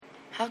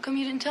How come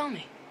you didn't tell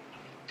me?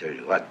 Tell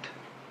you what?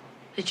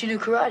 That you do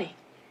karate.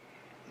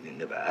 You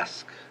never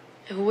ask.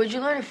 Yeah, but where'd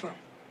you learn it from?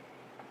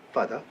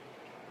 Father,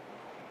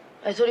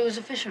 I thought he was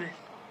a fisherman.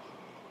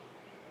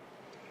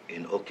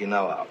 in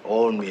Okinawa,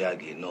 all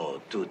Miyagi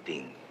know two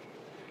things.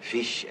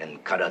 Fish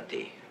and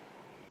karate.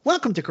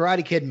 Welcome to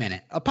Karate Kid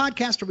Minute, a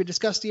podcast where we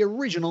discuss the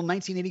original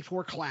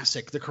 1984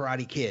 classic, The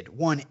Karate Kid,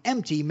 one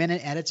empty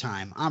minute at a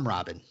time. I'm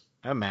Robin.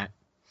 I'm Matt.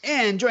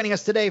 And joining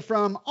us today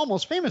from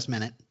Almost Famous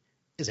Minute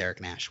is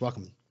Eric Nash.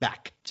 Welcome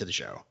back to the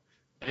show.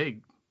 Hey,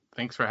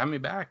 thanks for having me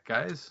back,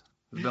 guys.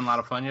 It's been a lot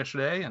of fun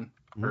yesterday,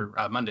 or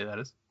Monday, that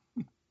is.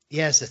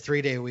 Yeah, it's a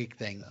 3-day week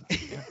thing.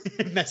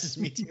 It messes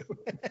me too.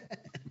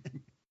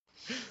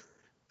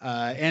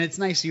 And it's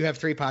nice you have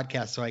 3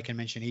 podcasts so I can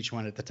mention each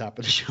one at the top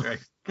of the show. Right.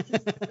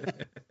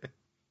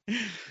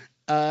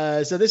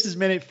 So this is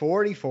minute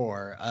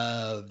 44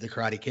 of The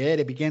Karate Kid.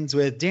 It begins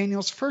with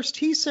Daniel's first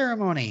tea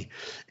ceremony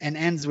and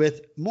ends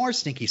with more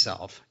stinky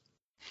salve.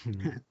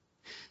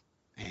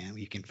 And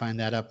you can find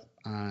that up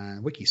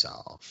on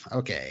Wikisolve.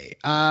 Okay.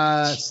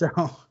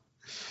 So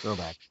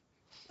throwback.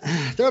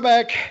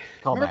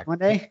 Callback. One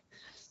day.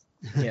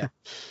 Yeah.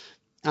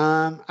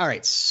 All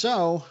right.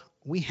 So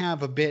we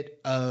have a bit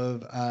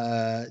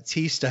of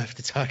tea stuff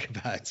to talk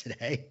about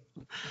today.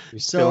 You're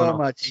So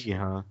much tea,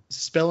 huh?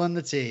 spilling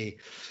the tea.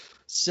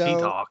 So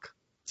Tea talk.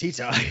 Tea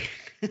talk.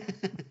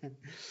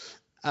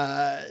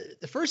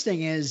 The first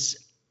thing is,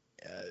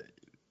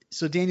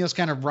 so Daniel's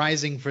kind of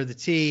rising for the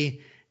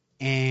tea,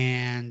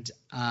 and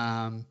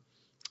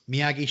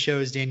Miyagi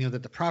shows Daniel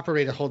that the proper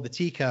way to hold the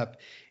teacup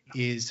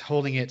is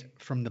holding it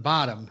from the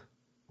bottom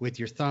with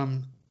your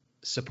thumb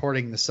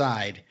supporting the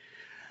side.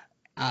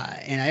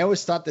 And I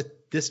always thought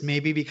that this may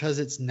be because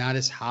it's not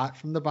as hot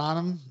from the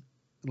bottom.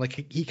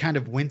 Like he kind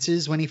of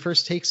winces when he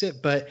first takes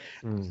it, but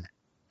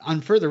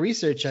on further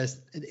research,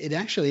 it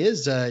actually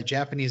is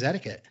Japanese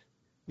etiquette.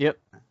 Yep.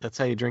 That's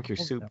how you drink your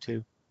soup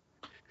too.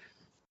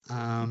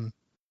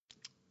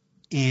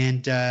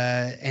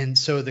 And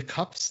so the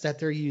cups that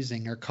they're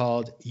using are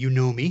called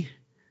Yunomi.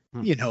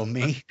 You know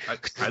me.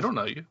 I don't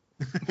know you.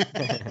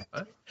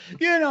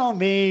 You know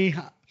me.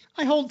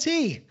 I hold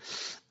tea.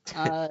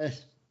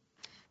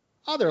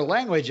 Other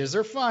languages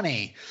are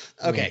funny.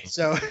 Okay,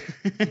 so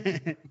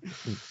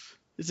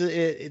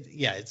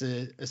it's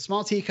a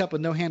small teacup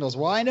with no handles.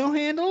 Why no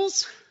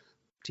handles?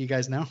 Do you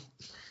guys know?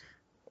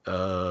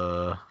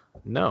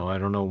 No, I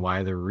don't know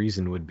why the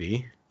reason would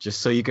be. Just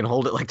so you can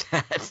hold it like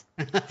that.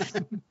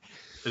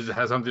 Does it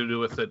have something to do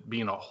with it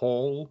being a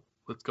hole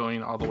that's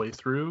going all the way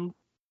through?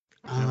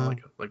 You know,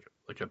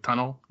 like a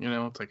tunnel. You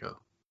know, it's like a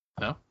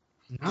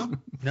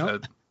No.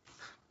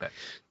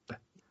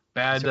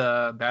 Bad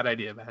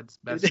idea.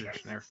 Bad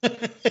suggestion there.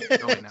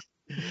 Go away now.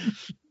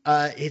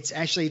 It's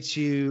actually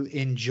to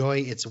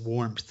enjoy its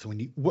warmth when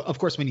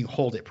you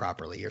hold it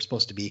properly. You're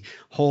supposed to be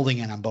holding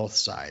it on both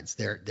sides.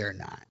 They're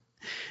not.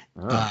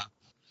 Oh.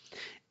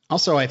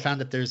 Also, I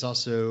found that there's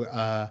also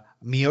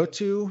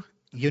Myoto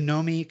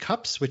Yunomi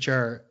cups, which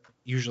are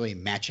usually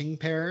matching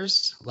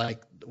pairs,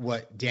 like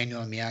what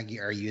Daniel and Miyagi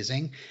are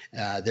using.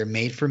 They're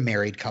made for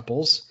married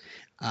couples.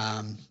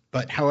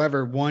 But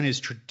however, one is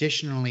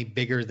traditionally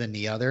bigger than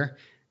the other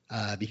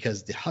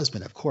because the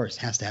husband, of course,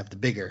 has to have the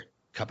bigger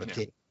cup of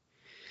tea.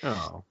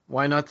 Oh,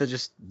 why not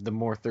the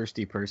more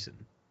thirsty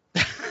person?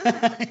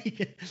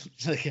 Like,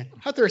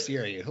 how thirsty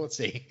are you? Let's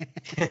see.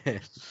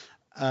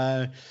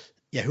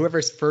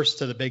 Whoever's first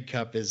to the big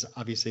cup is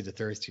obviously the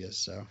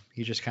thirstiest. So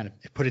you just kind of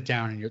put it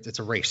down and it's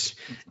a race.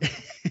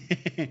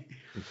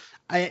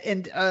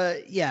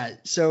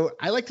 So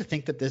I like to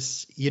think that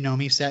this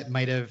Yunomi set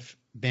might have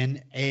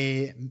been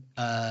a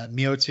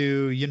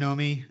Myoto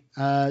Yunomi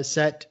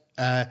set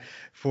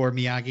for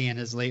Miyagi and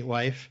his late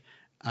wife.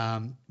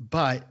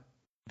 But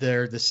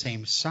they're the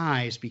same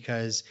size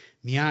because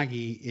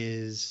Miyagi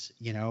is,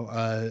 he's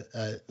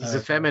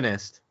a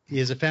feminist. He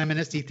is a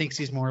feminist. He thinks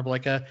he's more of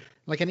like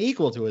an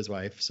equal to his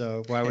wife.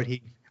 So why would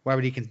he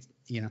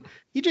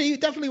he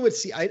definitely would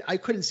see. I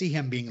couldn't see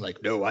him being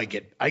like, no, I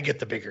get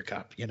the bigger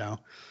cup,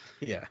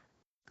 Yeah.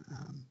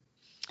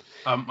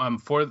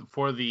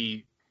 For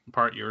the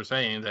part you were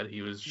saying that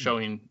he was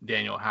showing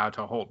Daniel how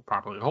to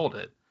properly hold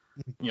it.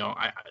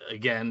 I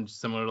again,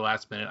 similar to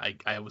last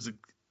minute, I was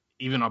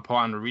even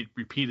upon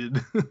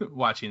repeated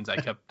watchings, I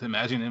kept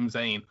imagining him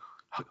saying,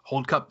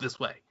 "Hold cup this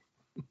way."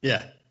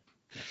 Yeah.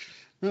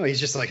 No,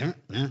 he's just like,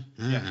 Yeah,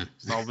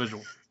 it's all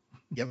visual.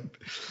 Yep.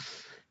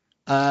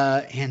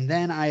 And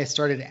then I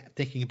started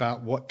thinking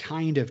about what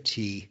kind of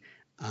tea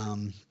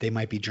they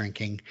might be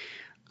drinking.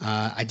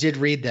 I did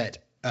read that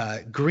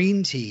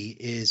green tea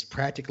is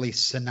practically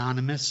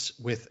synonymous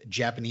with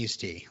Japanese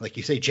tea. Like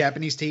you say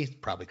Japanese tea,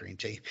 probably green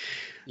tea.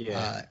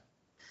 Yeah.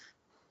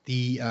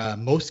 The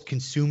most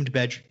consumed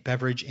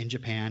beverage in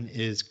Japan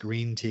is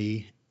green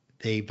tea.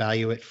 They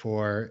value it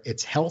for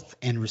its health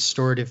and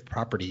restorative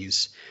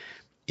properties.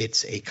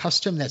 It's a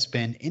custom that's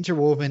been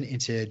interwoven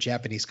into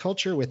Japanese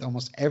culture, with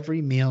almost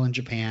every meal in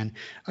Japan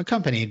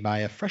accompanied by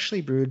a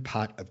freshly brewed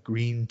pot of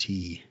green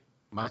tea.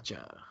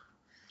 Matcha.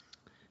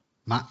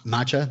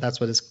 Matcha, that's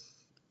what it's.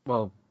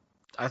 Well,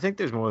 I think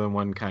there's more than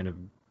one kind of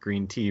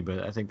green tea, but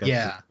I think that's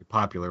Yeah. the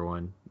popular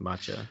one,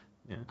 matcha.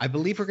 Yeah. I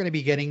believe we're going to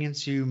be getting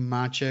into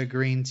matcha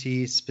green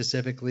tea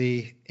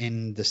specifically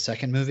in the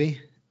second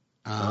movie.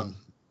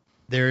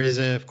 There is,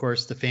 of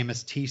course, the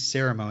famous tea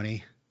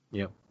ceremony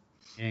Yep.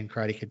 in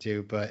Karate Kid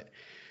 2, but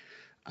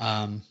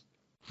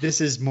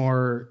this is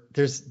more.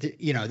 There's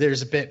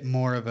a bit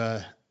more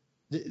of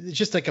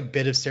just like a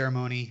bit of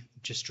ceremony,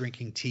 just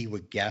drinking tea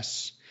with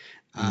guests.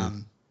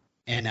 And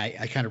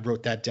I kind of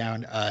wrote that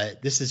down.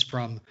 This is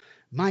from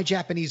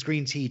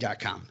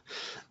myjapanesegreentea.com.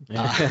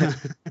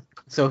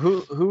 So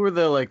who were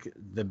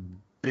the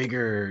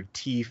bigger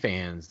tea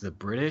fans, the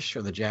British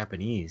or the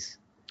Japanese?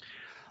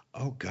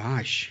 Oh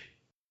gosh,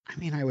 I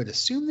mean, I would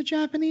assume the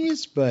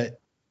Japanese,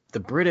 but The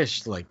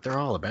British, they're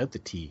all about the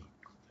tea.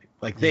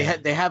 They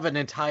have an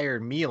entire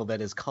meal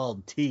that is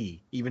called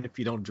tea, even if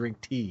you don't drink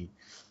tea.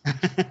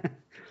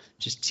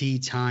 just tea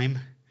time.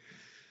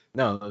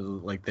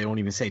 No, they won't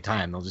even say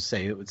time. They'll just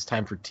say it's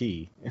time for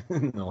tea.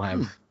 They'll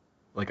have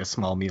a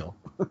small meal.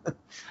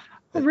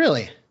 Oh,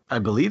 really? I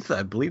believe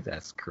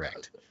that's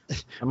correct.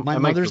 My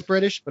mother's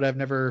British, but I've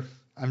never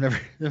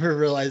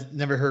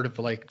heard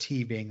of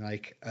tea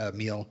being a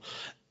meal.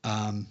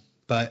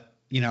 But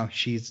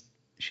she's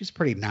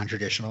pretty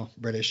non-traditional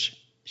British.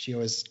 She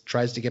always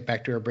tries to get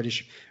back to her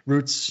British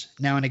roots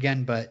now and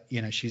again, but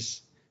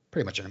she's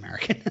pretty much an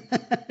American.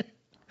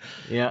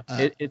 Yeah,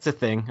 it's a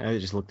thing. I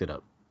just looked it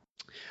up.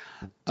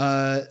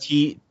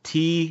 Tea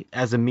Tea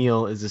as a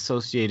meal is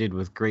associated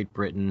with Great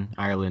Britain,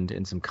 Ireland,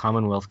 and some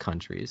Commonwealth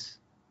countries.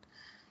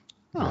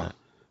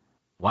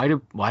 Why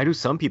do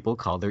some people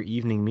call their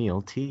evening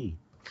meal tea?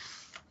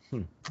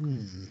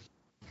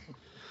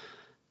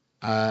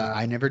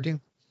 I never do.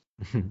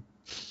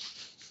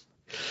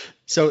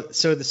 So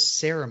the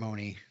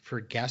ceremony for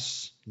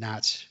guests,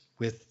 not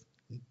with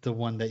the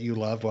one that you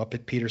love,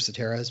 what Peter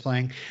Cetera is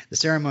playing. The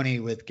ceremony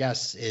with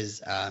guests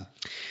is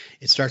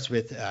it starts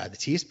with the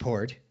tea is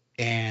poured,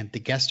 and the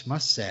guest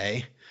must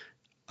say,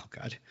 "Oh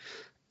God,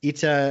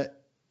 ita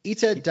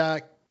da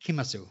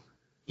kimasu."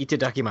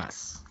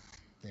 Itadakimasu.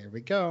 There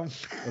we go.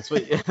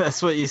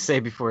 That's what you say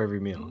before every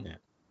meal. Yeah.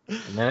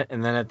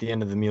 And then at the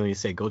end of the meal you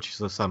say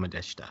gochisousama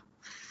deshita.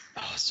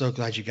 Oh, so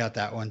glad you got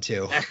that one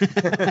too.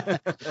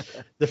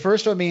 The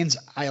first one means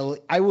I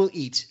will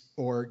eat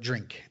or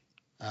drink.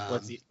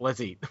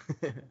 Let's eat.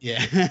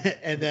 Yeah.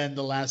 And then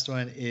the last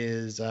one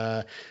is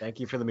thank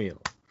you for the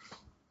meal.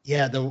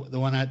 Yeah, the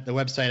one at the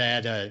website I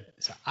had.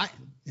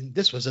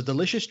 This was a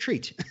delicious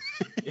treat.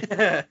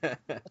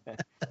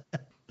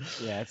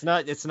 Yeah,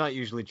 it's not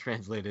usually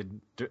translated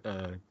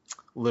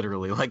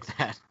literally like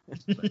that.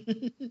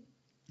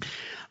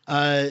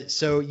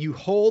 So you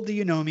hold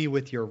the Unomi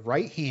with your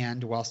right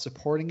hand while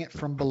supporting it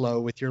from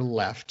below with your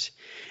left.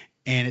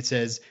 And it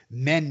says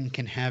men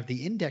can have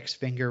the index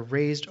finger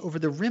raised over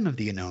the rim of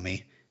the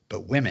Unomi,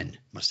 but women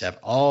must have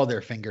all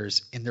their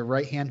fingers in their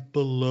right hand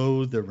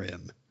below the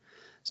rim.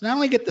 So not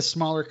only get the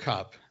smaller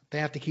cup, they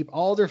have to keep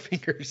all their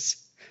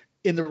fingers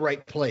in the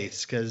right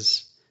place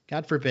because,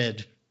 God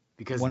forbid,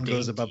 one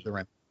goes above the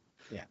rim.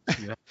 Yeah,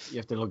 you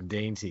have to look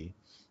dainty.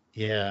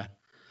 Yeah.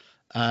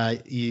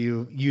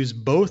 You use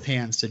both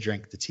hands to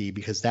drink the tea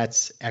because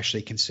that's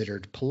actually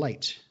considered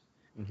polite.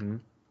 Mm-hmm.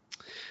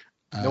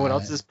 You know what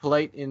else is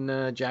polite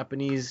in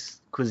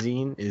Japanese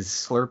cuisine is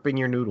slurping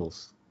your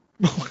noodles.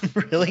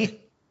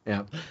 Really?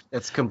 Yeah,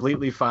 that's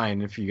completely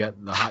fine. If you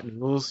got the hot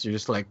noodles, you're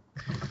just like...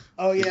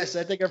 Oh, yes,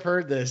 I think I've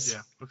heard this.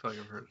 Yeah, looks like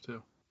I've heard it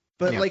too.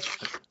 But, yeah.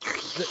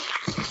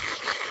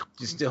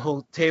 Just a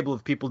whole table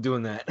of people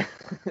doing that.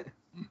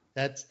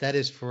 That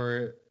is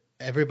for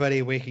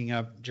everybody waking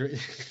up,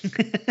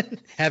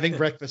 having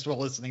breakfast while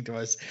listening to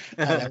us.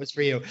 That was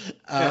for you.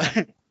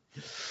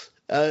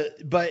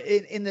 But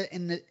in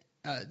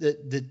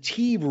the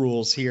tea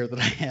rules here that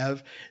I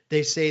have,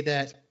 they say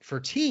that for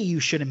tea you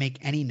shouldn't make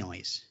any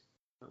noise.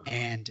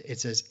 And it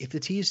says if the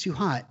tea is too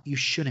hot, you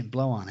shouldn't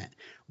blow on it.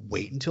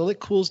 Wait until it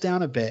cools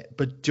down a bit,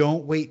 but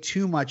don't wait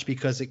too much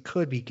because it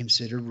could be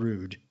considered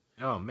rude.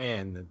 Oh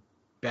man, the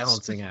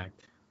balancing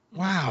act.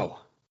 Wow.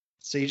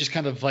 So you just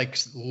kind of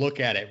look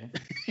at it.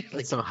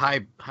 Like some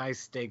high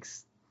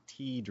stakes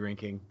tea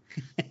drinking.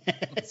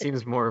 It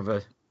seems more of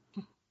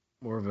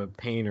a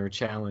pain or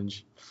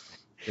challenge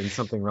than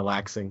something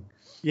relaxing.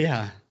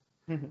 Yeah.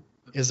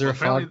 Is there a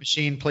fog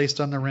machine placed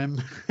on the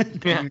rim?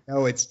 Yeah. You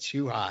know it's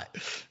too hot.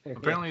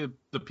 Apparently,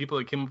 the people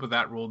that came up with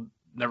that rule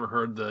never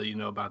heard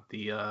about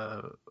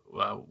the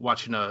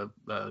watching a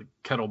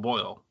kettle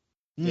boil.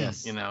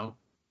 Yes. A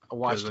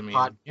watched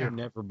pot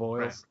never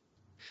boils.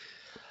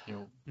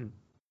 Right.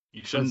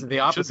 You shouldn't. The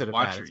opposite of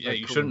watch that. it. Yeah,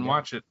 you shouldn't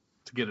watch it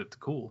to get it to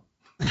cool.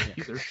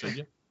 Either,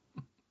 should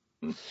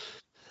you?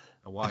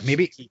 A watched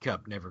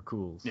teacup never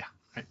cools. Yeah.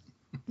 Right.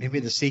 Maybe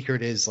the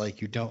secret is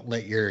you don't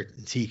let your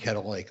tea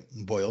kettle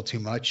boil too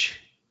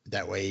much.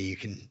 That way you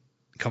can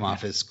come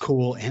off as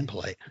cool and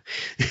polite.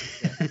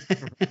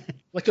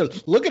 Look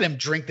at him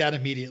drink that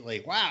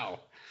immediately.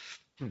 Wow.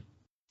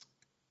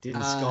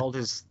 Didn't scald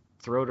his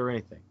throat or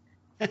anything.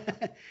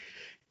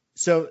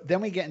 So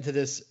then we get into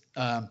this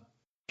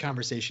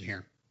conversation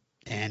here.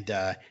 And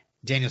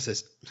Daniel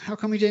says, "How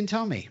come you didn't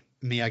tell me?"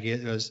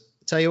 Miyagi goes,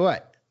 "Tell you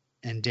what."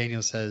 And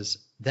Daniel says,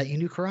 "That you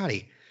knew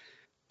karate."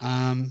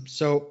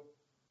 So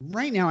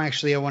right now,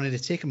 actually, I wanted to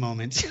take a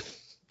moment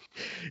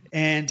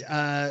and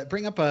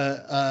bring up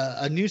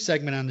a new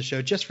segment on the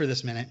show just for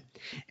this minute.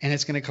 And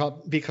it's going to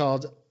be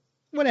called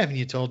 "What Haven't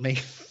You Told Me?"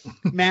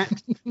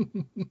 Matt,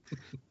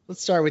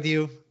 let's start with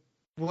you.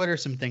 What are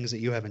some things that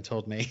you haven't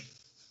told me?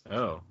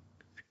 Oh.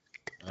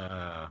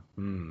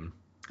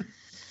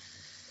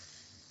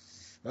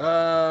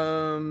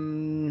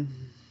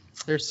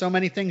 There's so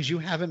many things you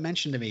haven't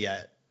mentioned to me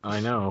yet. I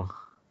know.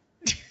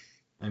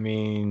 I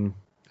mean,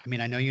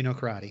 I know you know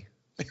karate.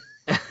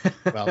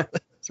 Well,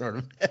 sort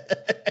of.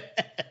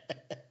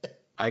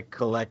 I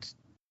collect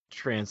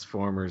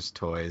Transformers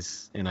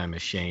toys, and I'm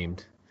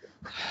ashamed.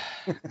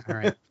 All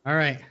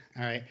right.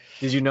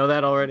 Did you know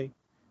that already?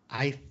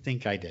 I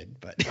think I did,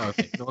 but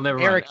Okay, well, never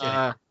Eric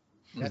mind.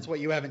 did. That's what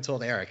you haven't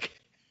told Eric.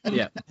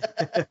 Yeah.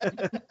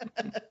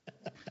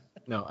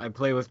 No, I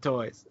play with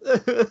toys.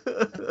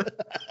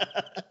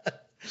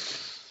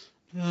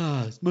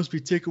 This must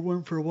be take a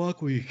one for a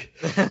walk week.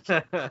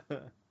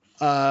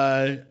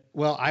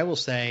 Well, I will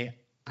say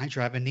I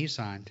drive a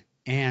Nissan,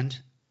 and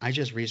I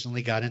just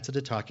recently got into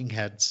the Talking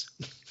Heads.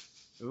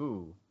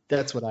 Ooh,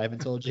 That's what I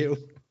haven't told you.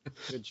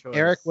 good choice.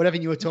 Eric, what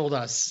haven't you told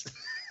us?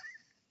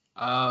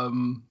 I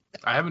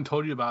haven't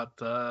told you about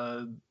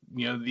the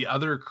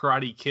other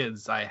Karate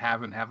Kids I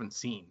haven't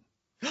seen.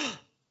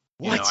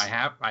 What?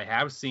 I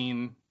have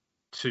seen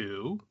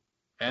 2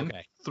 and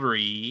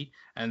 3,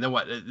 and then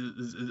what?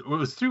 It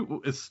was 3.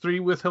 Is 3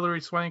 with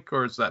Hilary Swank,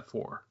 or is that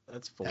 4?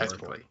 That's 4.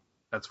 Technically,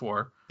 that's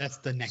 4. That's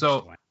the next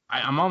So one.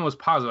 I'm almost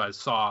positive I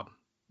saw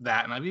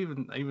that, and I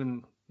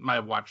even might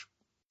have watched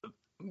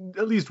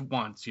at least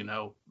once.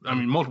 I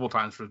mean, multiple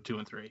times for 2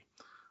 and 3,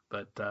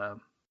 but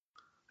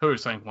Hilary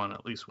Swank one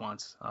at least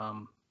once.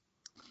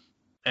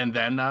 And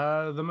then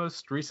the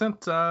most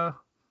recent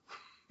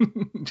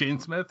Jane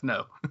Smith,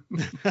 no.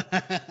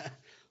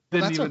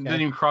 Didn't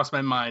even cross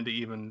my mind to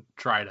even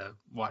try to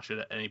watch it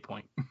at any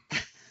point.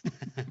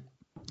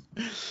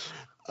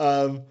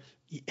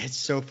 It's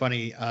so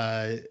funny.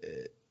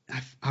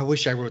 I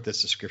wish I wrote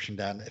this description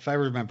down. If I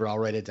remember, I'll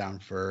write it down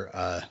for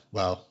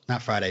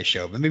not Friday's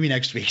show, but maybe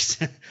next week's.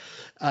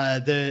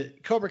 The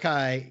Cobra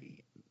Kai.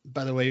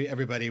 By the way,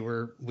 everybody,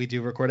 we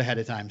do record ahead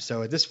of time.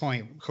 So at this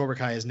point, Cobra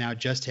Kai has now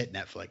just hit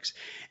Netflix,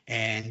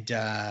 and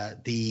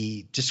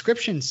the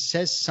description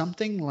says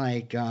something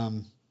like,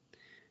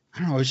 I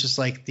don't know, it's just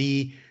like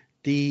the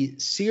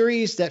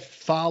series that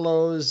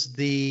follows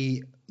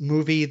the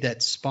movie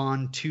that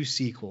spawned 2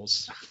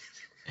 sequels.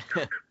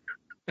 I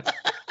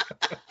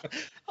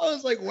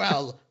was like,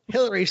 wow,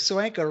 Hilary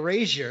Swank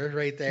erasure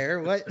right there.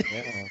 What?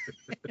 Yeah.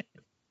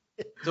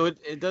 So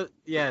it does.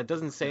 Yeah, it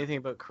doesn't say anything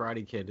about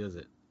Karate Kid, does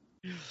it?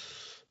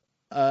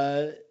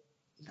 I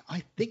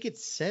think it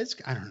says,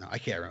 I don't know. I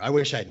can't remember. I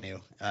wish I knew.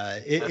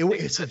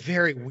 It's a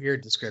very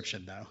weird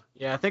description, though.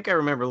 Yeah, I think I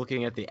remember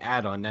looking at the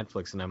ad on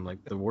Netflix, and I'm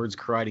like, the words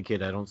Karate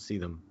Kid, I don't see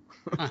them.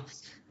 Huh.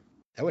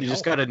 That would You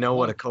just help. got to know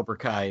what a Cobra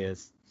Kai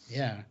is.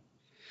 Yeah.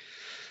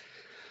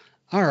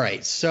 All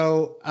right.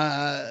 So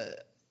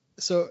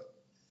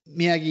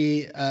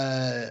Miyagi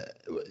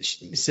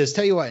says,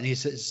 "Tell you what," and he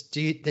says,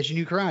 "That you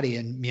knew karate?"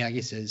 And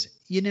Miyagi says,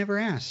 "You never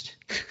asked."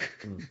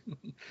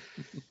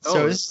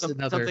 So this is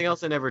another something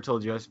else I never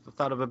told you. I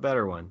thought of a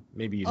better one.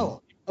 Maybe you.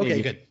 Oh, okay,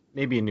 maybe, good.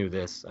 Maybe you knew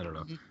this. I don't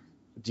know.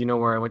 Do you know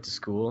where I went to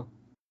school?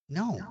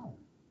 No.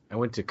 I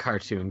went to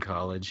cartoon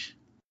college.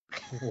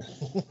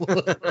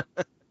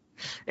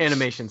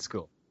 Animation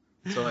school.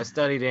 So I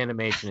studied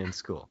animation in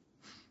school.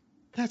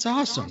 That's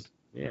awesome.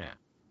 Yeah.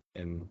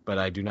 But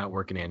I do not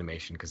work in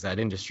animation because that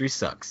industry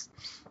sucks.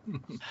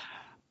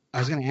 I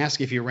was going to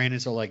ask if you ran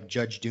into like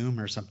Judge Doom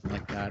or something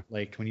like that.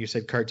 Like when you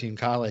said cartoon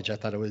college, I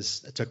thought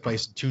it took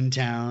place in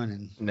Toontown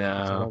and the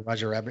whole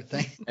Roger Rabbit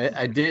thing.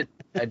 I did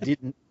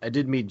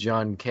meet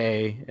John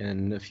Kay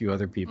and a few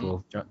other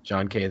people.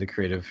 John Kay, the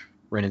creator of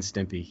Ren and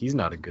Stimpy. He's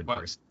not a good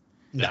person.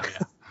 No.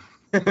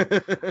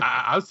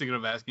 I was thinking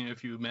of asking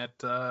if you met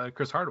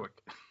Chris Hardwick.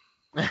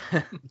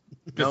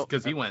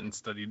 Because he went and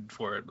studied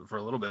for it for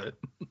a little bit.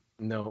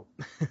 No.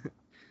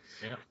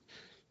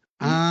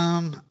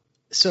 Yeah.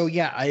 So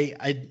yeah,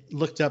 I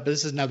looked up.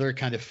 This is another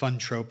kind of fun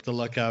trope to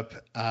look up.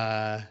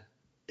 I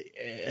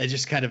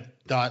just kind of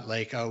thought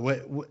like, oh,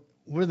 what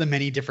are the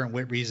many different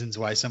reasons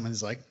why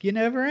someone's like, you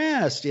never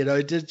asked?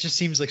 It just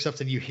seems like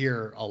something you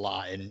hear a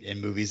lot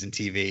in movies and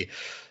TV.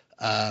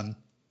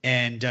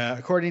 And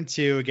according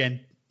to,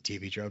 again,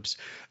 TV tropes,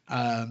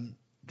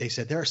 they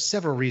said there are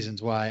several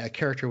reasons why a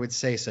character would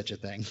say such a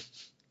thing.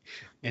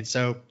 And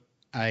so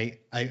I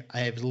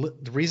have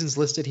the reasons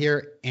listed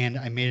here, and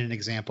I made an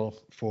example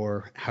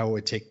for how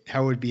it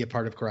would be a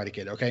part of Karate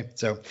Kid. Okay,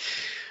 so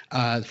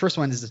the first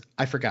one is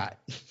I forgot.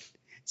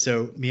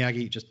 So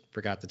Miyagi just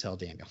forgot to tell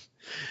Daniel.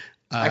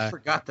 I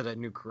forgot that I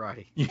knew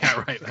karate.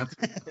 Yeah, right.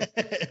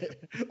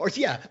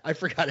 I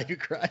forgot I knew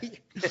karate.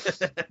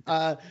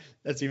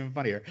 That's even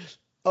funnier.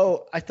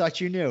 Oh, I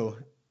thought you knew.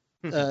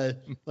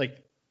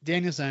 Like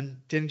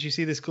Daniel-san, didn't you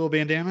see this cool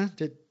bandana?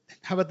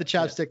 How about the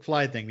chopstick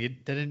fly thing? You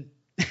didn't.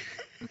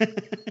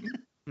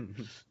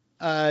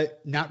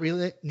 Not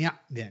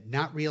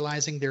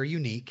realizing they're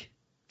unique.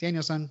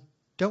 Daniel-san,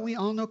 don't we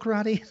all know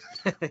karate?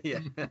 Yeah.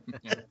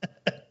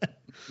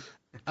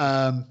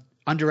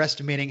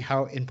 Underestimating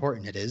how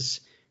important it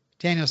is.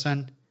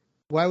 Daniel-san,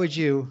 why would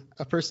you,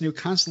 a person who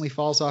constantly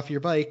falls off your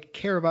bike,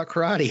 care about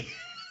karate?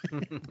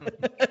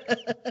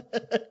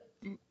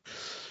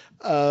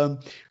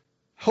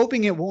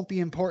 Hoping it won't be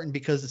important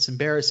because it's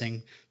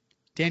embarrassing.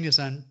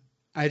 Daniel-san,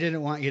 I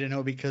didn't want you to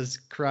know because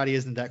karate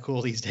isn't that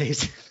cool these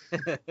days.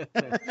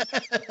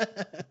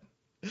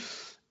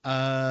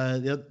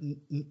 Another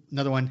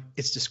one,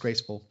 it's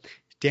disgraceful.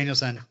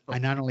 Daniel-san, I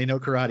not only know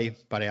karate,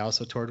 but I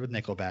also toured with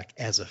Nickelback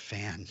as a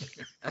fan.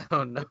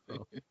 Oh no.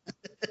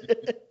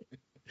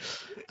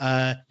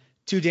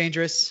 Too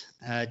dangerous.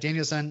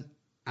 Daniel-san,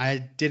 I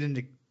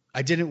didn't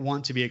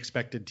want to be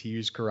expected to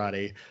use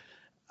karate.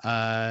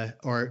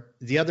 Or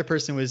the other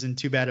person was in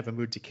too bad of a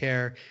mood to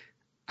care.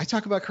 I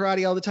talk about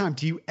karate all the time.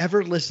 Do you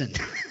ever listen?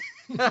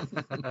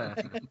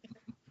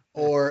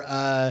 Or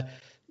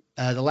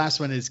the last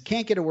one is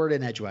can't get a word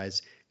in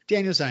edgewise.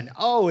 Daniel-san,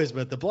 always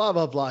with the blah,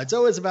 blah, blah. It's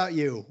always about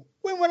you.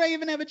 When would I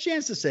even have a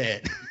chance to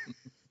say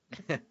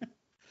it?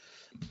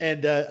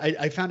 And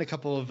I found a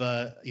couple of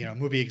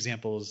movie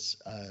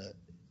examples.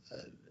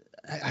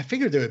 I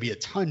figured there would be a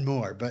ton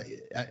more, but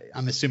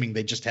I'm assuming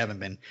they just haven't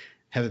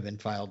been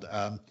filed.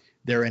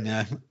 They're in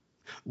a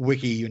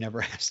wiki you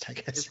never asked, I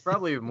guess. It's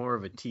probably more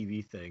of a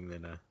TV thing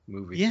than a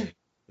movie thing.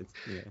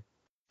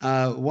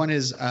 One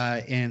is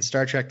in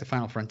Star Trek: The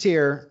Final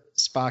Frontier.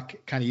 Spock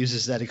kind of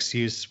uses that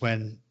excuse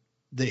when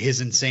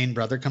his insane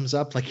brother comes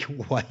up. Like,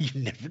 why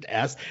you never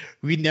asked?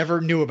 We never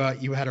knew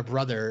about you had a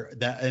brother,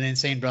 an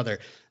insane brother.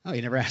 Oh,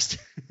 you never asked.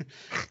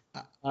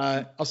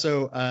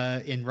 Also,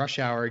 in Rush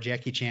Hour,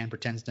 Jackie Chan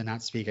pretends to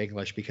not speak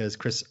English because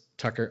Chris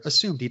Tucker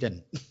assumed he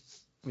didn't.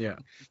 Yeah.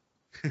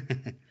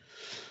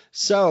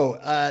 So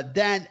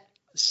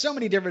so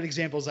many different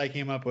examples I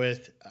came up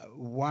with.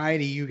 Why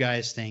do you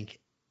guys think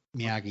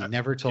Miyagi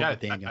never told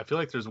Daniel? I feel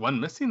like there's one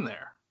missing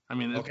there. I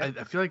mean, okay.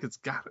 I feel like there's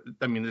got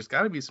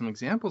to be some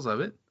examples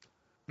of it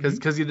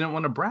because he didn't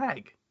want to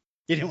brag.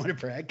 He didn't want to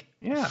brag.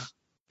 Yeah.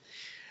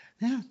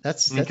 Yeah,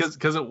 that's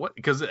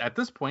because at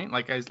this point,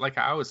 like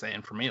I was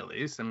saying, for me at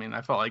least, I mean,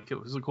 I felt like it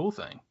was a cool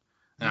thing,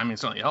 and I mean, it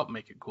certainly helped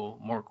make it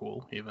more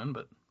cool even.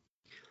 But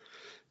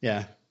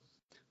yeah,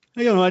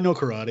 I know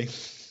karate,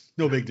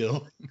 no big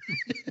deal.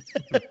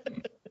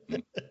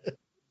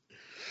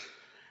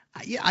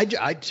 Yeah,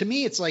 to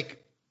me, it's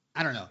like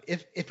I don't know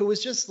if it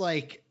was just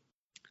like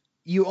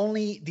the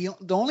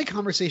only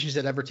conversations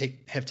that ever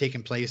have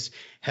taken place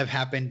have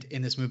happened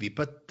in this movie,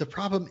 but the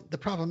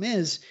problem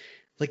is.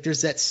 Like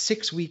there's that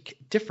 6-week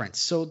difference.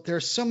 So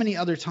there's so many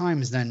other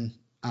times than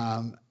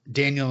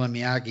Daniel and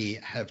Miyagi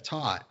have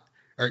talked.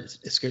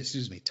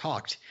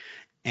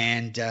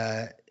 And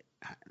I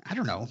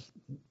don't know.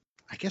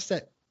 I guess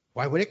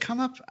why would it come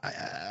up?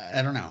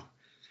 I don't know.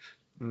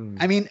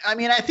 I mean,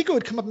 I think it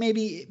would come up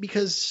maybe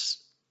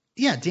because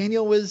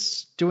Daniel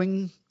was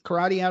doing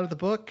karate out of the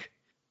book,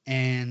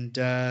 and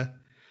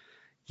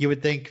you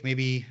would think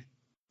maybe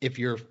if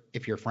your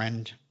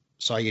friend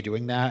saw you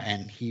doing that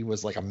and he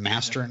was like a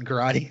master in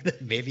karate,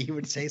 that maybe he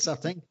would say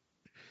something.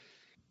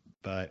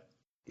 But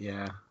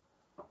yeah,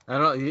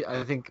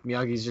 I think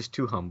Miyagi's just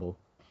too humble.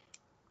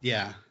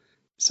 Yeah,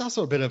 it's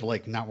also a bit of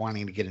like not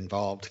wanting to get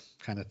involved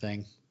kind of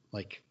thing.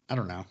 Like I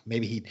don't know,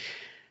 maybe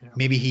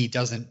he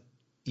doesn't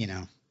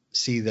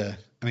see the.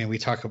 I mean,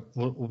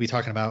 we'll be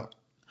talking about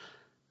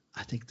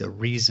I think the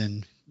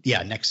reason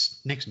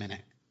next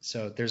minute.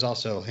 So there's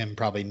also him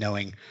probably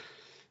knowing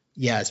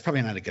it's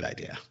probably not a good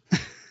idea.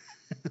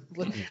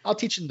 I'll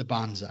teach him the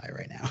bonsai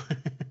right now.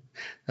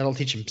 That'll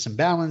teach him some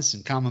balance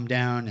and calm him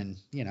down, and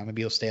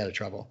maybe he'll stay out of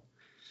trouble.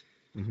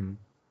 Mm-hmm.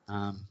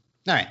 All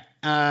right.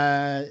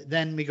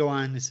 Then we go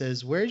on. It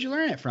says, "Where did you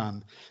learn it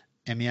from?"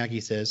 And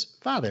Miyagi says,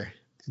 "Father."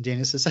 And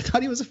Daniel says, "I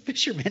thought he was a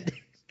fisherman."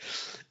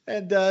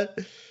 And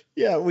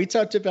we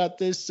talked about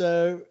this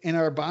in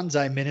our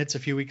bonsai minutes a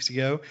few weeks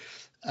ago.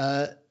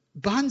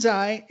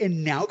 Bonsai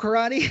and now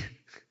karate.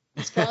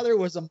 His father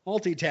was a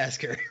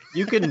multitasker.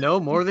 You can know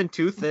more than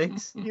 2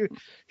 things?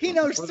 He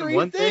knows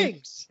 3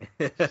 things.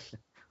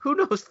 Who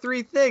knows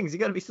 3 things? You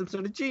got to be some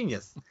sort of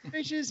genius.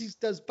 Fishes, he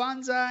does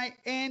bonsai,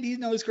 and he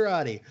knows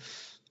karate.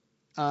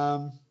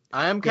 I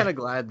am kind of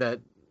glad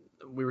that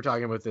we were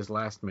talking about this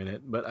last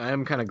minute, but I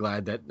am kind of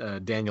glad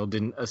that Daniel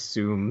didn't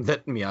assume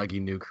that Miyagi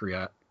knew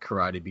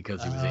karate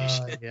because he was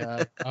Asian.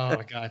 Yeah. Oh,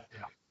 my God.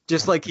 Yeah.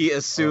 Just like he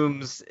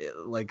assumes,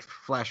 like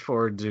flash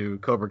forward to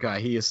Cobra Kai,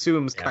 he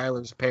assumes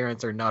Kyler's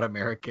parents are not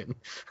American.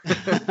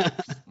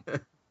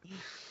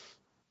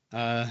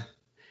 I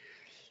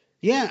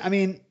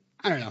mean,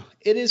 I don't know.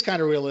 It is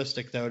kind of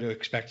realistic though to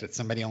expect that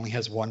somebody only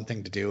has one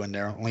thing to do, and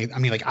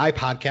I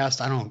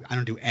podcast. I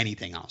don't do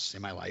anything else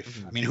in my life.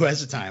 Mm-hmm. I mean, who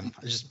has the time?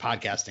 Just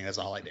podcasting. That's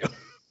all I do.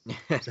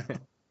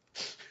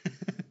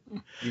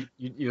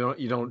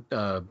 You don't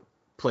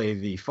play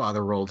the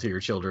father role to your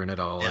children at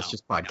all. No, it's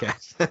just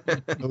podcast.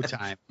 No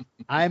time.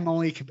 I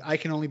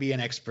can only be an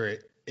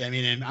expert I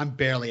mean, and I'm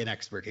barely an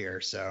expert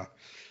here, so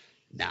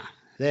nah,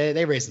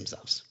 they raise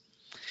themselves.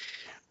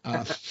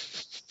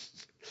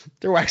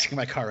 They're waxing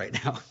my car right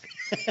now.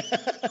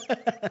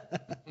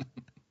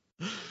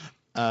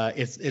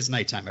 It's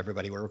nighttime,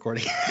 everybody. We're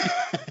recording.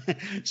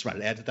 Just wanted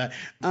to add to that.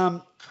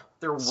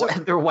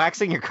 They're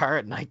waxing your car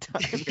at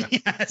nighttime.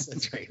 Yes,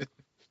 that's right.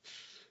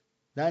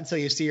 Not until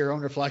you see your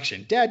own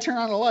reflection. Dad, turn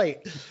on a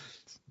light.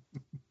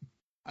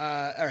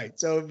 All right.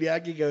 So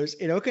Miyagi goes,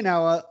 in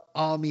Okinawa,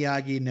 all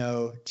Miyagi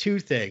know two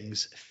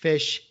things: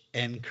 fish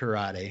and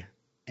karate.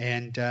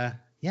 And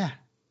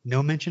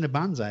no mention of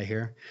bonsai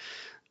here.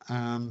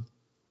 And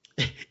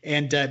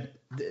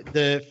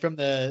from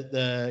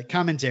the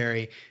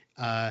commentary,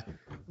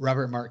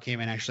 Robert Mark came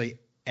and actually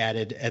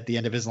added at the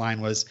end of his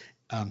line was,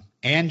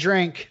 and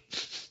drink.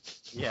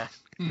 Yeah.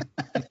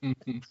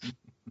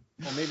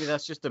 Well, maybe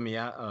that's just a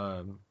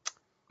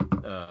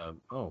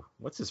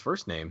what's his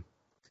first name?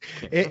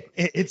 That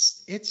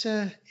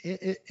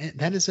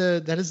is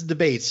a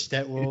debate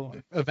that we'll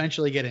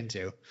eventually get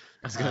into.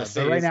 I was gonna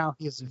say, but right now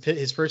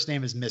his first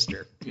name is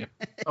Mister. Yeah.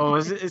 Oh,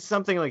 it's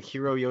something like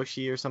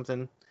Hiroyoshi or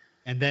something?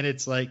 And then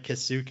it's like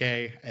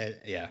Kisuke.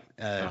 Yeah.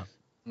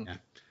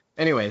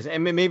 Anyways,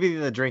 and maybe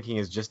the drinking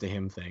is just a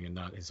him thing and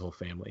not his whole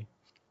family.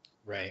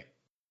 Right.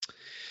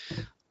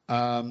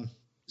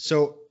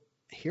 So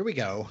here we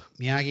go.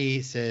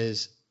 Miyagi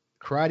says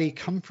karate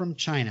come from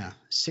China,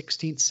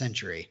 16th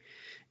century.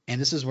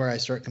 And this is where I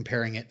start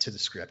comparing it to the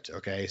script.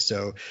 Okay.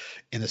 So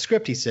in the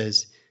script, he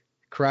says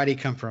karate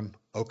come from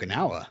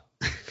Okinawa.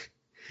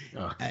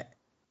 Oh.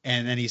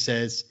 And then he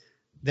says,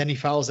 then he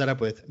follows that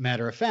up with,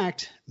 matter of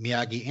fact,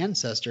 Miyagi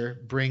ancestor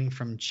bring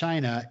from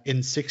China in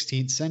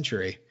 16th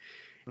century.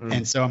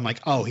 And so I'm like,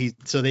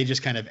 so they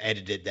just kind of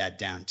edited that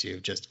down to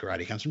just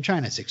karate comes from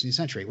China, 16th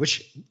century,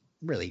 which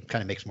really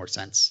kind of makes more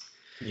sense.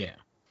 Yeah.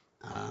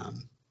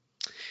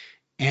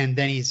 And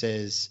then he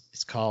says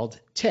it's called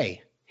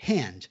te,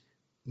 hand.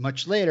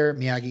 Much later,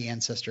 Miyagi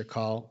ancestor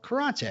call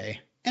karate,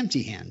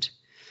 empty hand.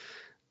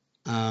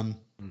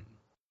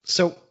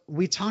 So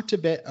we talked a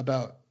bit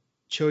about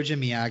Choja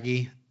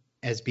Miyagi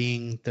as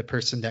being the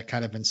person that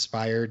kind of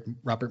inspired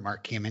Robert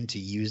Mark Kamen to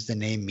use the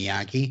name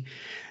Miyagi.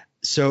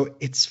 So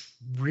it's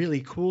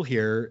really cool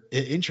here.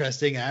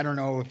 Interesting. I don't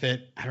know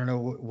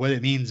what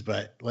it means,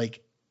 but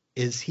like,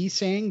 is he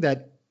saying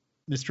that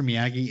Mr.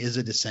 Miyagi is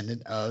a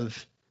descendant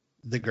of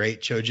the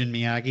great Chojin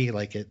Miyagi?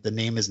 Like the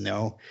name is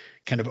no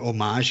kind of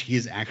homage. He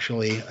is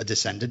actually a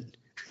descendant.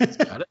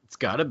 It's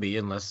gotta be,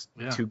 unless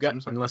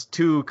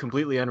two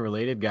completely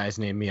unrelated guys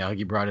named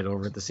Miyagi brought it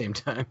over at the same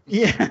time.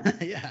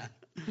 Yeah.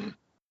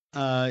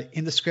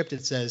 In the script,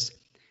 it says,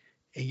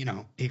 he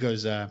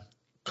goes,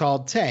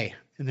 called Te.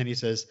 And then he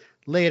says,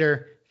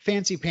 later,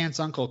 fancy pants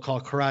uncle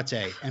called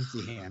karate,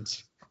 empty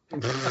hands.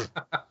 I'm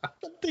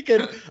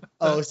thinking,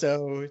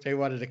 so they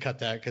wanted to cut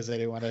that because they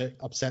didn't want to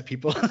upset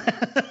people.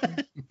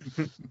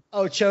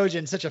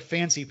 Chojin, such a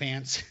fancy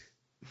pants.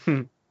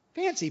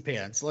 Fancy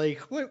pants.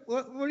 Like,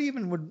 what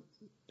even would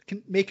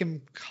make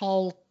him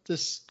call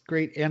this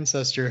great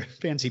ancestor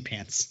fancy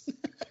pants?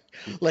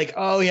 Like,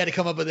 he had to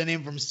come up with a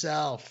name for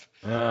himself.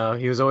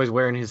 He was always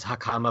wearing his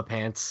Hakama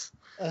pants.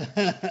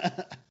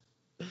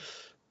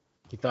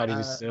 He thought he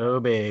was so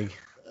big.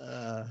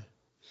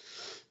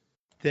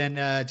 Then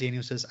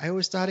Daniel says, I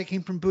always thought it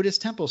came from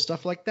Buddhist temples,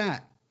 stuff like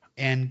that.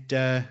 And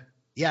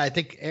I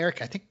think,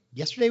 Eric,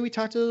 yesterday we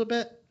talked a little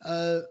bit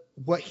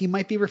what he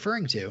might be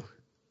referring to,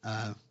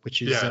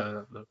 which is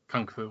the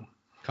Kung Fu.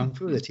 Kung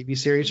Fu, the TV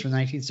series from the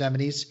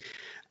 1970s.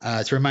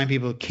 To remind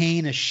people,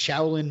 Caine, a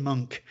Shaolin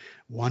monk,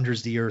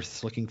 wanders the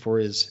earth looking for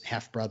his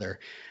half-brother.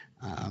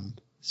 Of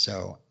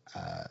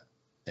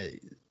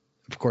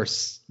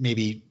course,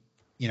 maybe,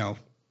 and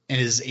it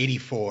is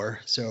 84,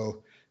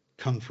 so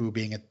Kung Fu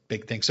being a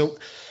big thing. So,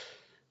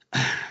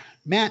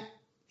 Matt,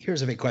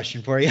 here's a big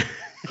question for you.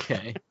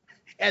 Okay.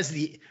 As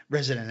the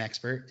resident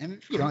expert, and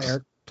if you don't,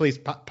 Eric, please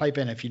pipe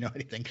in if you know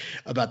anything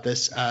about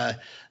this.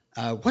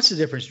 What's the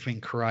difference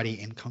between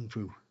karate and Kung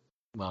Fu?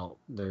 Well,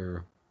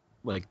 they're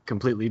like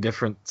completely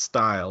different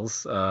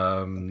styles.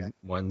 Okay.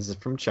 One's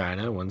from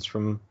China, one's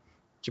from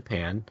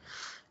Japan.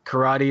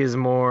 Karate is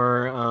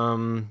more,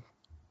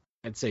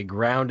 I'd say,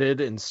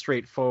 grounded and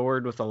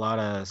straightforward with a lot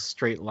of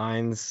straight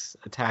lines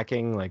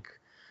attacking, like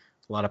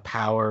a lot of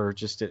power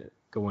just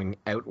going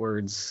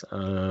outwards.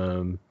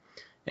 And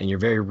you're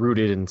very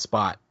rooted in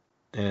spot.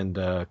 And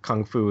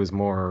Kung Fu is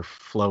more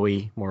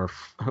flowy, more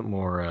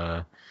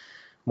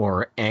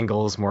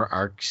angles, more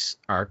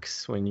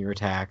arcs when you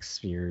attacks.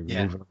 You're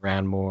moving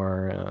around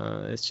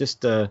more. It's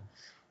just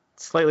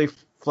slightly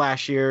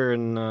flashier,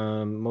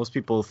 and most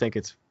people think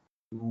it's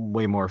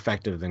way more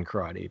effective than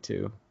karate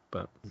too.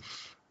 But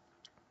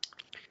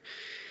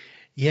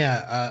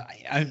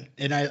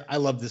I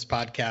love this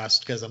podcast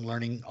because I'm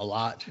learning a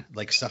lot,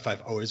 like stuff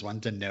I've always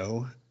wanted to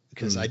know.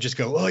 Because I just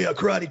go,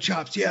 karate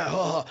chops,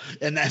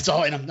 and that's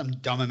all. And I'm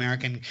dumb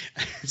American,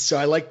 so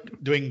I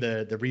like doing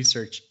the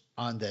research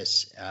on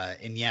this.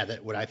 That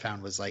what I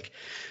found was like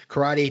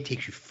karate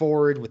takes you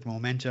forward with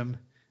momentum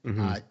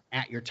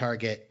at your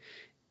target,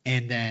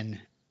 and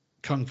then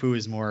Kung Fu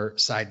is more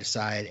side to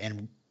side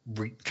and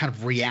kind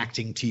of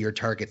reacting to your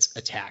target's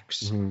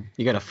attacks. Mm-hmm.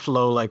 You got to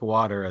flow like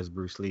water, as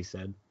Bruce Lee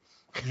said.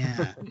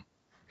 Yeah.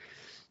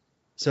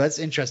 So that's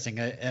interesting.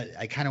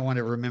 I kind of want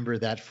to remember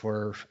that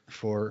for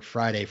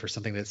Friday, for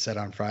something that's said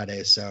on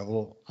Friday.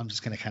 So I'm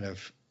just going to kind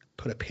of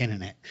put a pin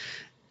in it.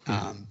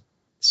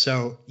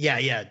 So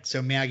yeah.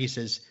 So Miyagi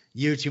says,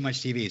 "You too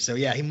much TV." So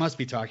yeah, he must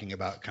be talking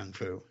about Kung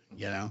Fu,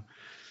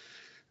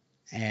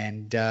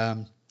 And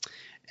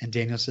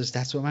Daniel says,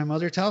 "That's what my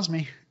mother tells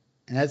me."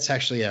 And that's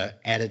actually a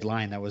added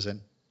line that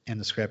wasn't in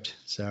the script.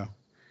 So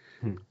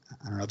I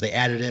don't know if they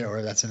added it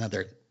or that's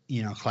another,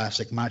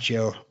 classic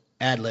Machio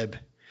ad lib.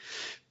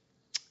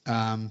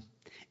 And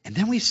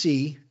then we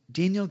see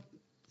Daniel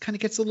kind of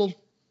gets a little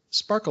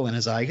sparkle in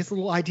his eye, gets a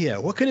little idea.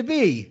 What could it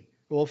be?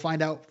 We'll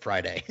find out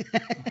Friday.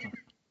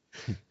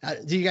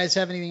 Do you guys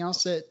have anything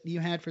else that you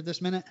had for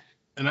this minute?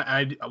 And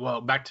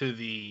back to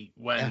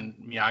when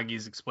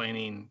Miyagi's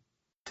explaining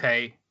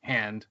Te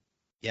hand.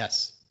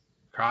 Yes.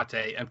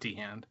 Karate empty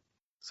hand.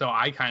 So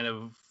I kind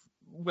of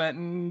went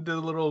and did a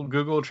little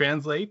Google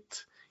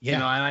Translate.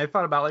 And I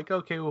thought about like,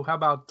 okay, well, how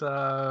about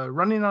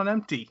running on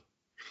empty?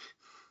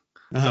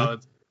 So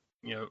it's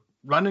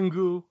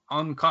runningu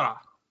on kara.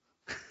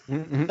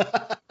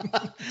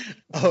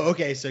 Oh,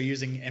 okay. So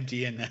using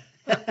empty in.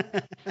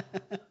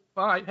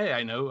 Well,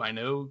 I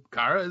know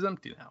kara is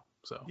empty now.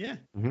 So yeah.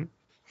 Mm-hmm.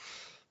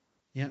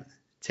 Yeah.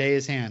 Te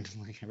is hand.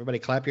 Like everybody,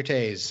 clap your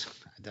te's.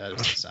 That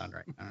doesn't sound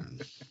right.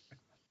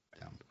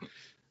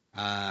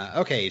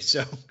 Okay,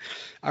 so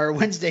our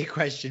Wednesday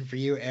question for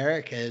you,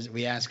 Eric, as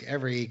we ask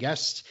every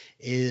guest,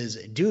 is: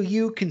 do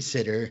you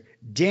consider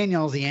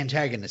Daniel the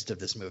antagonist of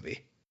this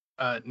movie?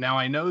 Now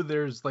I know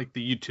there's like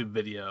the YouTube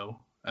video,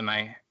 and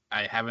I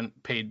haven't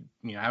I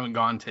haven't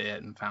gone to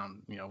it and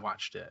found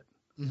watched it.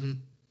 Mm-hmm.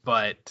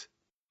 But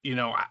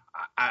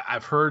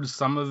I've heard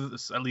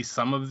at least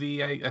some of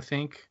the I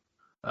think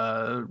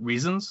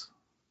reasons,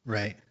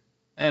 right?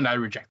 And I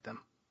reject them.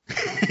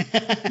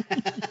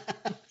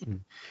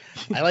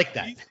 I like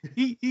that.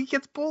 He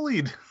gets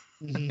bullied.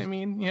 Mm-hmm. I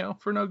mean,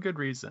 for no good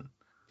reason.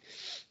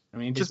 I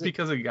mean, just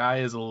because a guy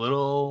is a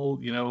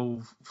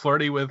little,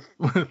 flirty with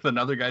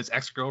another guy's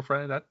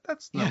ex-girlfriend,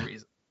 that's no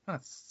reason.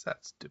 That's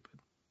stupid.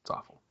 It's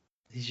awful.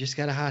 He's just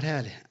got a hot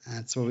head.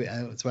 That's what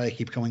I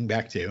keep coming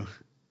back to.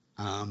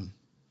 I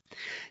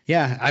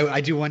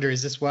do wonder,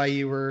 is this why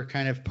you were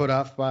kind of put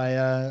off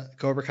by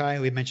Cobra Kai?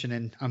 We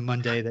mentioned on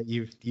Monday that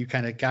you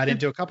kind of got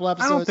into a couple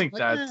episodes. I don't think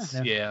I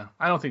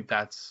don't think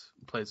that's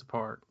plays a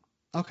part.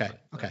 Okay.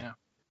 Yeah.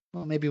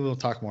 Well, maybe we'll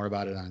talk more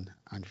about it on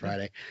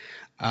Friday.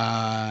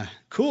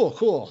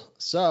 Cool.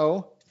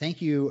 So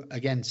thank you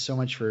again so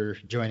much for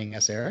joining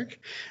us,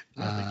 Eric.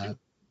 Thank you.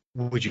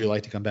 Would you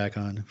like to come back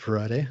on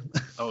Friday?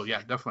 Oh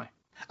yeah, definitely.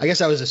 I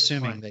guess I was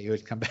assuming that you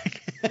would come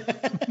back.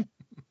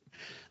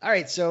 All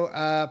right.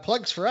 So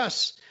plugs for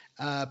us.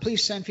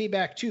 Please send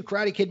feedback to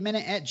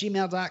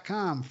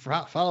KarateKidMinute@gmail.com.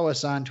 Follow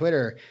us on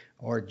Twitter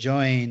or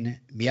join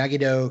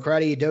Miyagi-Do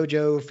Karate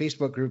Dojo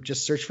Facebook group.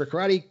 Just search for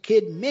Karate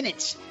Kid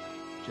Minute.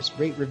 Just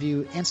rate,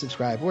 review, and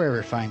subscribe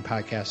wherever fine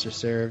podcasts are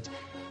served.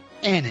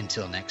 And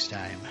until next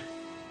time.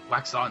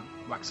 Wax on,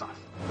 wax off.